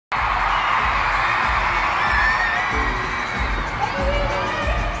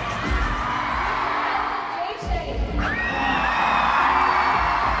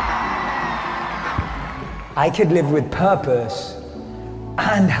I could live with purpose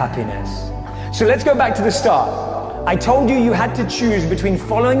and happiness. So let's go back to the start. I told you you had to choose between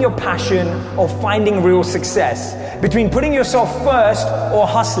following your passion or finding real success, between putting yourself first or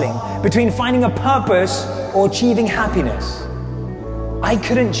hustling, between finding a purpose or achieving happiness. I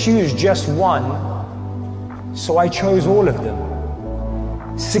couldn't choose just one, so I chose all of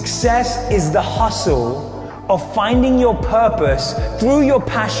them. Success is the hustle of finding your purpose through your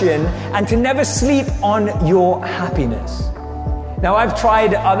passion and to never sleep on your happiness. Now, I've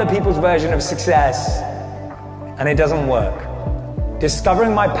tried other people's version of success and it doesn't work.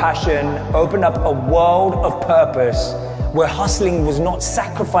 Discovering my passion opened up a world of purpose where hustling was not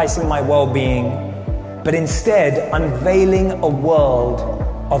sacrificing my well-being, but instead unveiling a world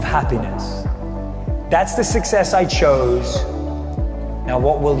of happiness. That's the success I chose. Now,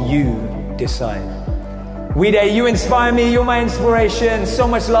 what will you decide? Weeday, you inspire me. You're my inspiration. So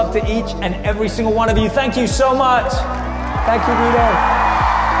much love to each and every single one of you. Thank you so much. Thank you, Weeday.